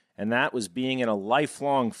customs, and that was being in a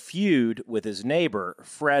lifelong feud with his neighbor,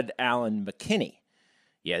 Fred Allen McKinney.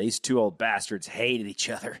 Yeah, these two old bastards hated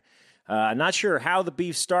each other. Not sure how the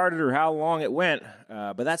beef started or how long it went,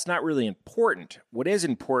 but that's not really important. What is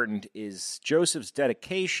important is Joseph's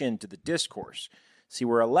dedication to the discourse. See,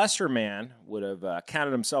 where a lesser man would have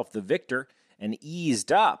counted himself the victor and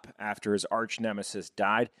eased up after his arch nemesis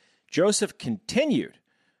died, Joseph continued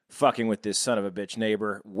fucking with this son of a bitch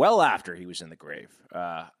neighbor well after he was in the grave.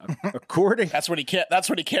 According, that's when he can't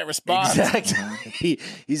respond. Exactly.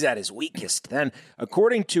 He's at his weakest then.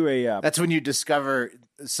 According to a, that's when you discover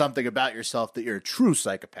something about yourself that you're a true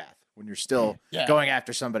psychopath. When you're still going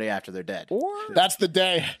after somebody after they're dead. Or that's the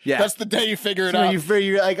day. Yeah. That's the day you figure it out.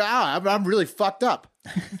 You're like, I'm really fucked up.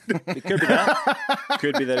 It could be that.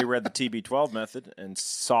 Could be that he read the TB12 method and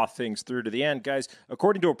saw things through to the end, guys.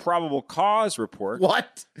 According to a probable cause report,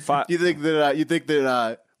 what you think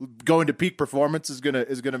that going to peak performance is gonna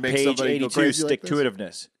make page somebody 82 go crazy stick like to this?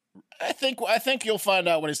 itiveness. I think you'll find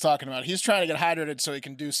out what he's talking about. He's trying to get hydrated so he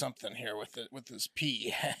can do something here with his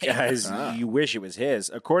pee. Guys, you wish it was his.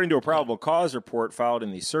 According to a probable cause report filed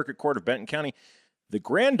in the Circuit Court of Benton County, the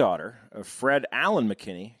granddaughter of Fred Allen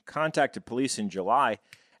McKinney contacted police in July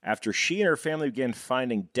after she and her family began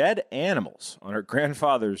finding dead animals on her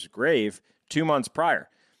grandfather's grave 2 months prior.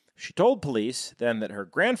 She told police then that her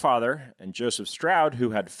grandfather and Joseph Stroud,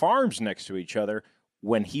 who had farms next to each other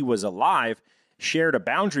when he was alive, shared a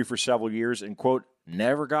boundary for several years and, quote,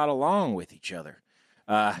 never got along with each other.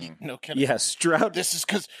 No kidding. Yeah, Stroud. This is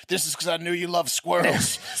because I knew you love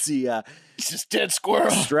squirrels. See, it's just dead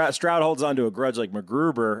squirrels. Stroud holds on to a grudge like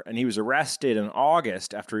MacGruber, and he was arrested in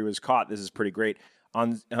August after he was caught. This is pretty great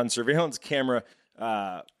on surveillance camera.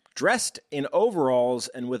 dressed in overalls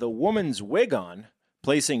and with a woman's wig on,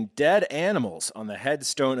 placing dead animals on the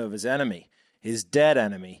headstone of his dead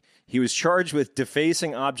enemy. He was charged with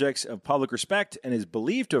defacing objects of public respect and is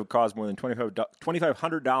believed to have caused more than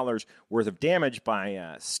 $2,500 worth of damage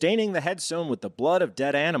by staining the headstone with the blood of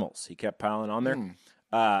dead animals. He kept piling on there.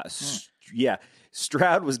 Yeah,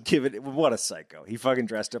 Stroud was given... What a psycho. He fucking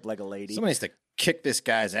dressed up like a lady. Somebody needs to kick this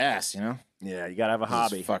guy's ass, you know? Yeah, you got to have a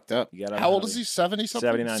hobby. Fucked up. How old is he? 70-something?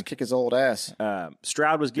 79. Just kick his old ass.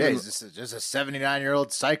 Stroud was given... Yeah, he's just a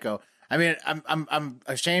 79-year-old psycho. I mean, I'm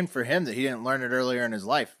ashamed for him that he didn't learn it earlier in his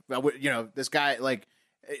life. You know, this guy, like,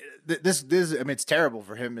 this. I mean, it's terrible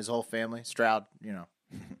for him, his whole family. Stroud, you know,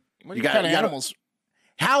 What kind of animals?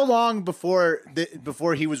 How long before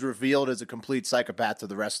he was revealed as a complete psychopath to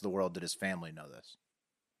the rest of the world did his family know this?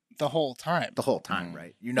 The whole time. The whole time,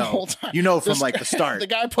 right? You know, The whole time. You know from like the start. The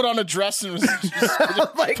guy put on a dress and was just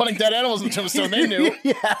Like- putting dead animals in the tombstone. They knew.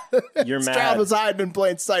 Yeah, You're Stroud mad. was hiding in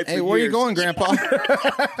plain sight. Hey, for where are you years. going, Grandpa?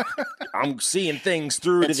 I'm seeing things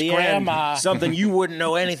through It's to the Grandma. end. Something you wouldn't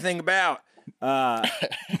know anything about.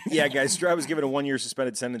 Yeah, guys, Stroud was given a 1-year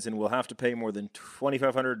suspended sentence and will have to pay more than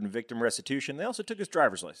 $2,500 in victim restitution. They also took his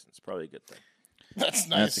driver's license. Probably a good thing. That's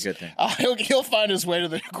nice. That's a good thing. He'll find his way to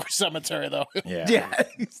the cemetery, though. Yeah,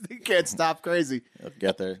 he can't stop crazy. He'll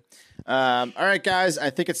get there. All right, guys, I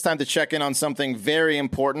think it's time to check in on something very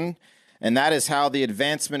important, and that is how the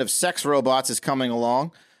advancement of sex robots is coming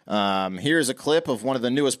along. Here's a clip of one of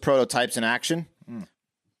the newest prototypes in action.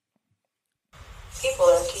 People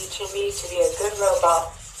are teaching me to be a good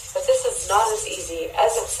robot, but this is not as easy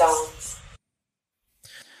as it sounds.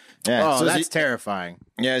 Yeah, Oh, so that's terrifying.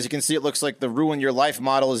 Yeah, as you can see, it looks like the Ruin Your Life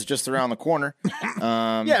model is just around the corner.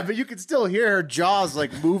 Yeah, but you can still hear her jaws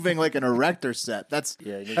like moving like an erector set. That's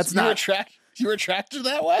not. You were attracted to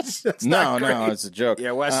that, Wes? No, it's a joke.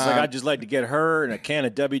 Yeah, Wes is like, I'd just like to get her and a can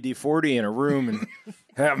of WD-40 in a room and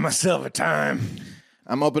have myself a time.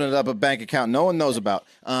 I'm opening up a bank account no one knows about.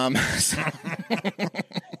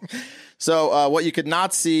 So what you could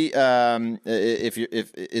not see if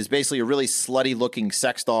is basically a really slutty looking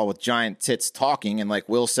sex doll with giant tits talking, and like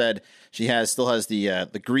Will said, she still has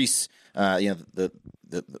the grease, the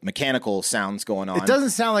mechanical sounds going on. It doesn't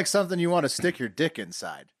sound like something you want to stick your dick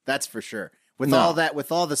inside. That's for sure. With all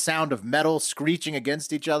the sound of metal screeching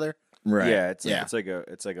against each other. Right. Yeah, it's like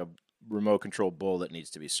a remote control bull that needs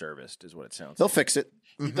to be serviced, is what it sounds They'll like. fix it.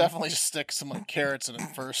 You definitely just stick some carrots in it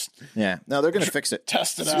first. Yeah. No, they're going to fix it.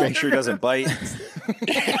 Test it Just out. make sure it doesn't bite.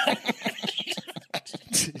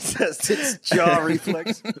 Test its jaw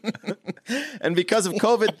reflex. And because of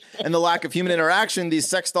COVID and the lack of human interaction, these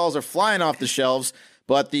sex dolls are flying off the shelves.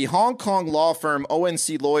 But the Hong Kong law firm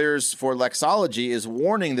ONC Lawyers for Lexology is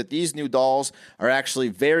warning that these new dolls are actually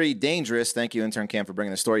very dangerous. Thank you, Intern Cam, for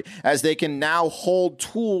bringing the story. As they can now hold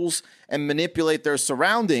tools and manipulate their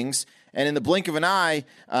surroundings, and in the blink of an eye,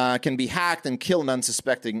 can be hacked and kill an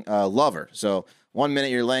unsuspecting lover. So 1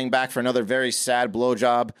 minute you're laying back for another very sad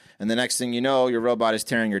blowjob, and the next thing you know, your robot is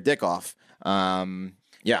tearing your dick off.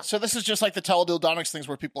 Yeah. So this is just like the teledildonics things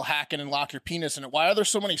where people hack in and lock your penis in it. Why are there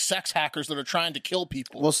so many sex hackers that are trying to kill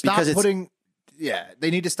people? Well,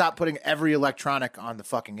 they need to stop putting every electronic on the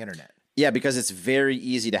fucking internet. Yeah, because it's very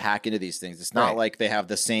easy to hack into these things. It's not like they have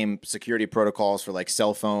the same security protocols for like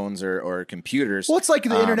cell phones or computers. Well, it's like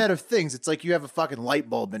the Internet of Things. It's like you have a fucking light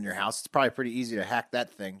bulb in your house. It's probably pretty easy to hack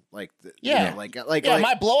that thing. My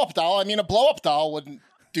blow up doll. I mean, a blow up doll wouldn't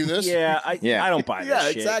do this. I don't buy this Yeah,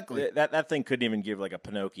 shit. exactly. That thing couldn't even give like a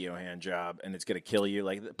Pinocchio hand job, and it's going to kill you.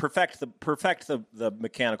 Like perfect the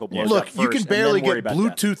mechanical blowjob. Look, first, you can and barely then worry get about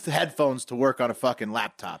Bluetooth headphones to work on a fucking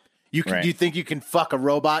laptop. You can? Right. You think you can fuck a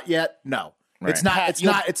robot yet? No, it's not.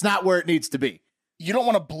 It's not where it needs to be. You don't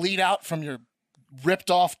want to bleed out from your ripped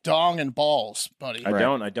off dong and balls, buddy. I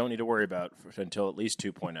don't need to worry about it until at least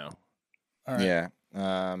 2.0. All right.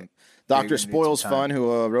 Yeah. Dr. Spoils Fun,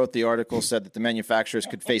 who wrote the article, said that the manufacturers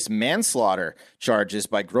could face manslaughter charges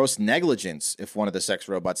by gross negligence if one of the sex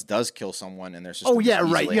robots does kill someone in their system. Oh yeah,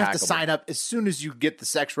 right. You have hackable. to sign up as soon as you get the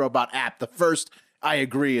sex robot app. The first, I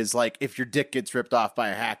agree, is like if your dick gets ripped off by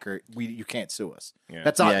a hacker, you can't sue us. Yeah.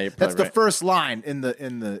 That's all. Yeah, you're that's probably the first line in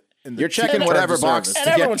the. You're checking whatever box to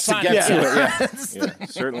get to it. Yeah,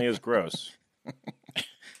 certainly is gross.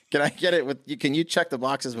 Can I get it with you? Can you check the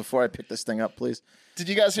boxes before I pick this thing up, please? Did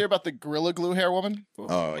you guys hear about the Gorilla Glue hair woman?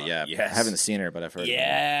 Oh, yeah. Yes. I haven't seen her, but I've heard.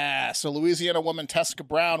 Yeah. So Louisiana woman Tessica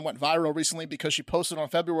Brown went viral recently because she posted on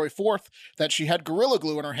February 4th that she had Gorilla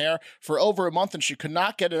Glue in her hair for over a month and she could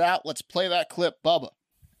not get it out. Let's play that clip, Bubba.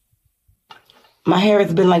 My hair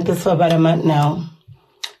has been like this for about a month now.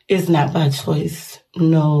 It's not by choice.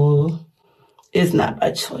 No, it's not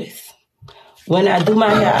by choice. When I do my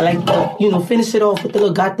hair, I like to, finish it off with a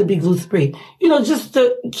little Got to Be glue spray, just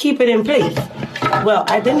to keep it in place. Well,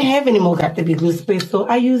 I didn't have any more Got to Be glue spray, so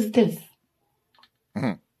I used this.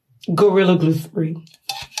 Gorilla Glue spray.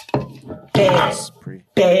 Bad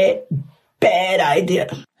idea.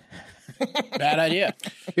 Bad idea.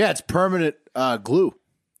 Yeah, it's permanent glue.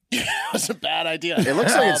 It was a bad idea. It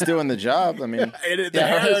looks like it's doing the job. I mean, the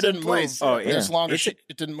hair didn't move. Oh, yeah. As long as it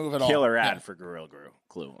didn't move at all. Killer ad for Gorilla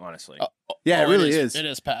Glue, honestly. Yeah, it really is. It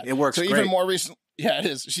is, Pat. It works so great. Even more recently, yeah, it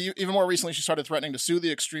is. Even more recently, she started threatening to sue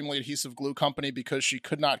the extremely adhesive glue company because she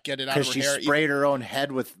could not get it out of her hair. Because she sprayed her own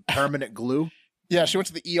head with permanent glue? Yeah, she went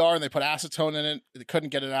to the ER and they put acetone in it. They couldn't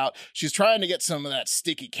get it out. She's trying to get some of that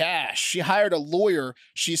sticky cash. She hired a lawyer.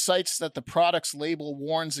 She cites that the product's label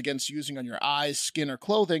warns against using on your eyes, skin, or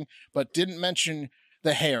clothing, but didn't mention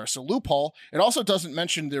the hair. So loophole. It also doesn't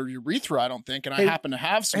mention their urethra, I don't think, and I happen to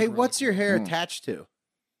have some. Hey, what's your hair attached to?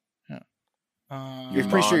 Yeah. You're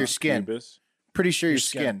pretty sure your skin. Pubis. Pretty sure your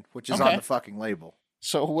skin, which is on the fucking label.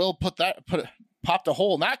 So we'll popped a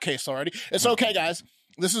hole in that case already. It's okay, guys.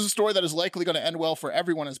 This is a story that is likely going to end well for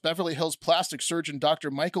everyone as Beverly Hills plastic surgeon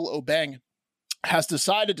Dr. Michael Obeng has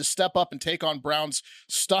decided to step up and take on Brown's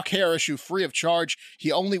stuck hair issue free of charge.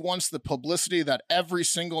 He only wants the publicity that every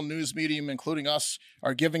single news medium, including us,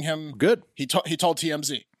 are giving him. Good. He told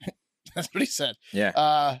TMZ. That's what he said.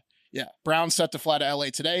 Yeah. Yeah. Brown's set to fly to LA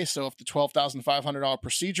today. So if the $12,500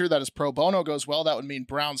 procedure that is pro bono goes well, that would mean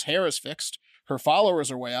Brown's hair is fixed. Her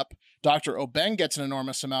followers are way up. Dr. Obeng gets an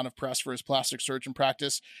enormous amount of press for his plastic surgeon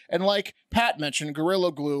practice. And like Pat mentioned,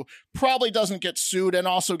 Gorilla Glue probably doesn't get sued and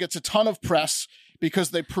also gets a ton of press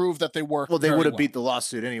because they prove that they work. Well, they would have beat the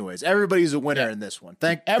lawsuit anyways. Everybody's a winner in this one.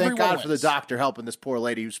 Thank God for the doctor helping this poor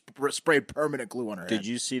lady who sprayed permanent glue on her head. Did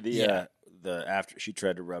you see the after she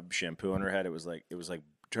tried to rub shampoo on her head? It was like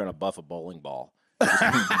trying to buff a bowling ball.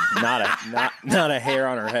 Not a hair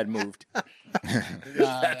on her head moved.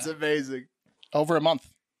 That's amazing. Over a month.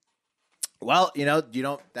 Well, you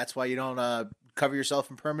don't. That's why you don't cover yourself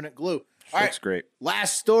in permanent glue. Looks great.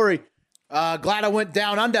 Last story. Glad I went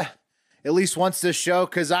down under at least once this show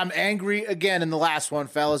because I'm angry again in the last one,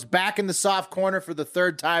 fellas. Back in the soft corner for the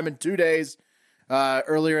third time in 2 days.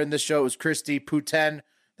 Earlier in this show, it was Christy Puten.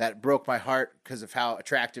 That broke my heart because of how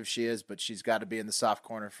attractive she is, but she's got to be in the soft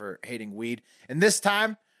corner for hating weed. And this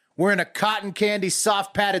time, we're in a cotton candy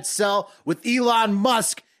soft padded cell with Elon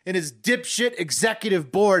Musk and his dipshit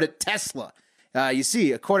executive board at Tesla. You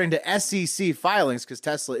see, according to SEC filings, because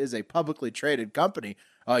Tesla is a publicly traded company,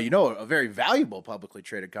 a very valuable publicly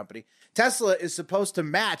traded company, Tesla is supposed to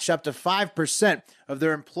match up to 5% of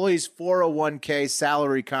their employees' 401k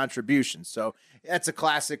salary contributions. So that's a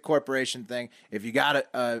classic corporation thing. If you got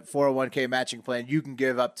a 401k matching plan, you can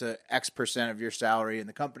give up to X percent of your salary, and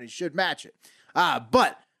the company should match it.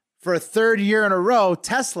 But for a third year in a row,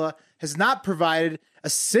 Tesla has not provided a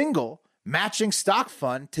single matching stock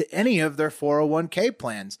fund to any of their 401k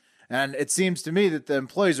plans. And it seems to me that the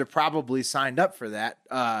employees are probably signed up for that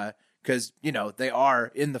because, they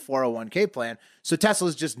are in the 401k plan. So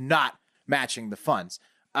Tesla's just not matching the funds.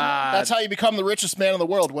 That's how you become the richest man in the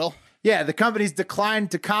world, Will. Yeah, the company's declined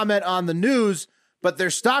to comment on the news, but their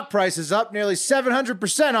stock price is up nearly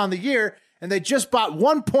 700% on the year, and they just bought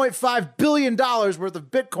 $1.5 billion worth of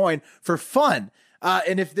Bitcoin for fun.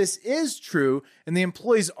 And if this is true, and the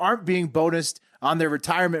employees aren't being bonused on their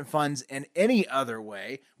retirement funds in any other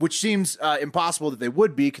way, which seems impossible that they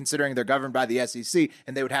would be, considering they're governed by the SEC,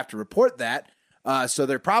 and they would have to report that. So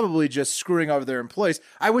they're probably just screwing over their employees.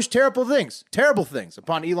 I wish terrible things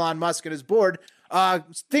upon Elon Musk and his board.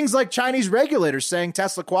 Things like Chinese regulators saying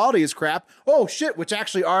Tesla quality is crap. Oh, shit, which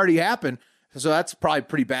actually already happened. So that's probably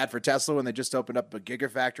pretty bad for Tesla when they just opened up a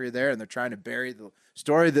gigafactory there and they're trying to bury the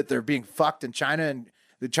story that they're being fucked in China and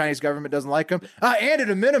the Chinese government doesn't like them. And at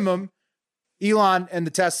a minimum, Elon and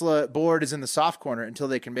the Tesla board is in the soft corner until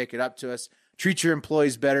they can make it up to us. Treat your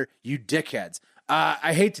employees better, you dickheads.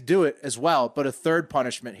 I hate to do it as well, but a third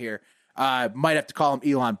punishment here, might have to call him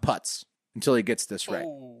Elon Putz until he gets this right.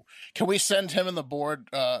 Ooh. Can we send him and the board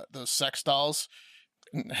those sex dolls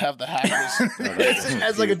and have the hackers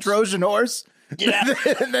as like a Trojan horse? Yeah.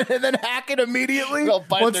 and then hack it immediately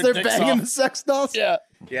once their they're dicks banging off. the sex dolls?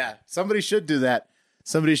 Yeah. Somebody should do that.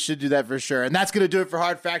 Somebody should do that for sure. And that's going to do it for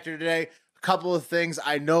Hard Factor today. A couple of things.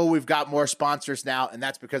 I know we've got more sponsors now, and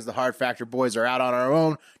that's because the Hard Factor boys are out on our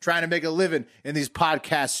own trying to make a living in these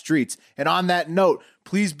podcast streets. And on that note,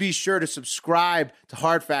 please be sure to subscribe to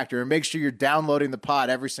Hard Factor and make sure you're downloading the pod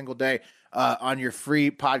every single day on your free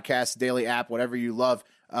podcast daily app, whatever you love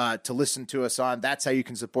to listen to us on. That's how you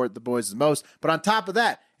can support the boys the most. But on top of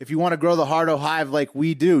that, If you want to grow the Hardo Hive like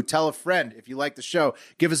we do, tell a friend. If you like the show,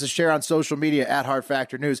 give us a share on social media at Hard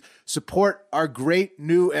Factor News. Support our great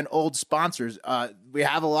new and old sponsors. We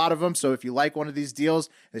have a lot of them, so if you like one of these deals,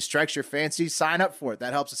 it strikes your fancy, sign up for it.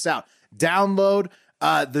 That helps us out. Download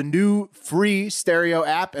the new free stereo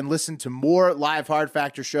app and listen to more live Hard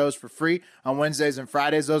Factor shows for free on Wednesdays and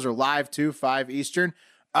Fridays. Those are live too, 5 Eastern.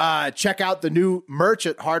 Check out the new merch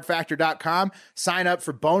at hardfactor.com. Sign up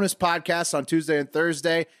for bonus podcasts on Tuesday and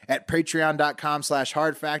Thursday at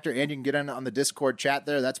patreon.com/hardfactor. And you can get in on the Discord chat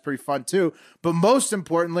there. That's pretty fun too. But most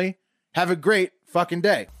importantly, have a great fucking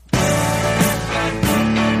day.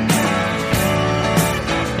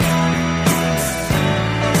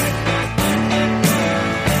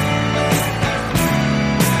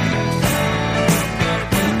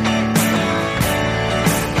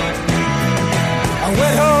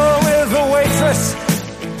 Went home with the waitress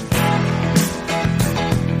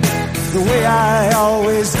the way I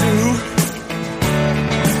always do.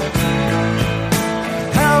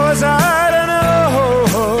 How was I to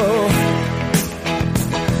know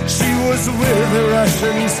she was with the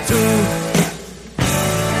Russians too?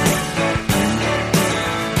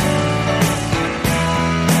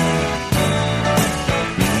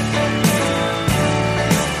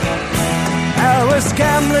 I was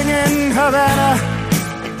gambling in Havana.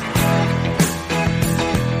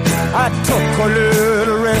 I took a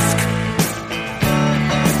little risk.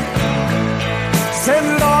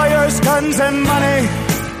 Send lawyers, guns, and money.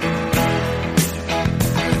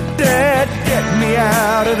 Dad, get me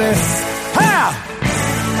out of this. Ha!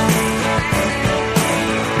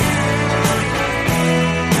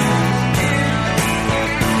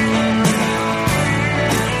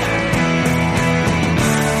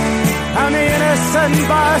 I'm the innocent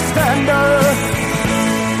bystander.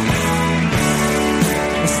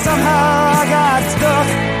 Somehow I got stuck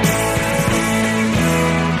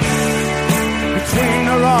between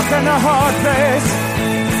a rock and a hard place,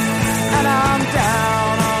 and I'm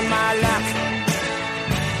down on my luck.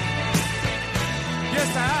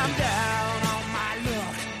 Yes, I'm down on my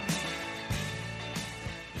luck.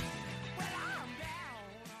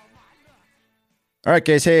 All right,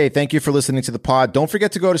 guys. Hey, thank you for listening to the pod. Don't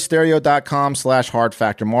forget to go to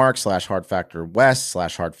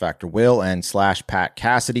stereo.com/hardfactormark/hardfactorwest/hardfactorwill and /Pat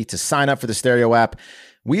Cassidy to sign up for the Stereo app.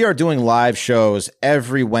 We are doing live shows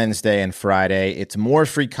every Wednesday and Friday. It's more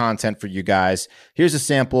free content for you guys. Here's a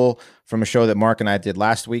sample from a show that Mark and I did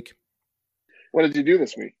last week. What did you do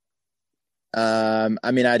this week?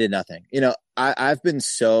 I mean, I did nothing. You know, I've been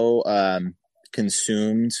so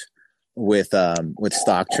consumed with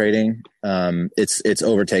stock trading. It's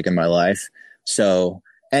overtaken my life. So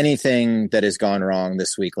anything that has gone wrong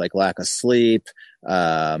this week, like lack of sleep,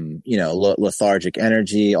 lethargic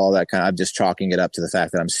energy, all that I'm just chalking it up to the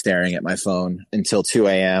fact that I'm staring at my phone until 2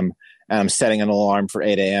 a.m. and I'm setting an alarm for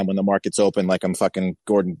 8 a.m. when the market's open, like I'm fucking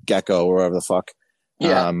Gordon Gekko or whatever the fuck.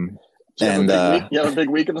 Yeah. You have a big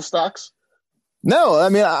week in the stocks? No, I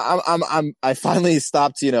mean, I finally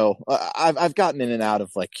stopped, I've gotten in and out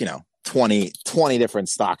of 20 different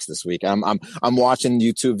stocks this week. I'm watching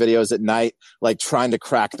YouTube videos at night, like trying to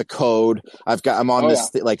crack the code. I'm on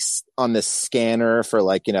on this scanner for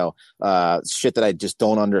shit that I just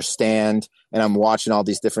don't understand. And I'm watching all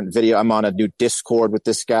these different videos. I'm on a new Discord with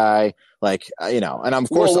this guy, and I'm of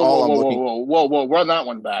course Whoa, run that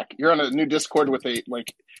one back. You're on a new Discord with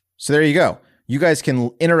So there you go. You guys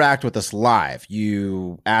can interact with us live.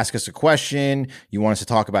 You ask us a question. You want us to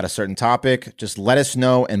talk about a certain topic. Just let us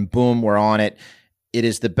know and boom, we're on it. It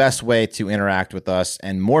is the best way to interact with us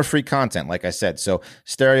and more free content, like I said. So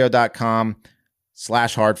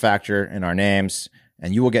stereo.com/hardfactor in our names,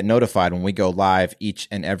 and you will get notified when we go live each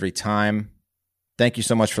and every time. Thank you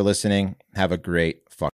so much for listening. Have a great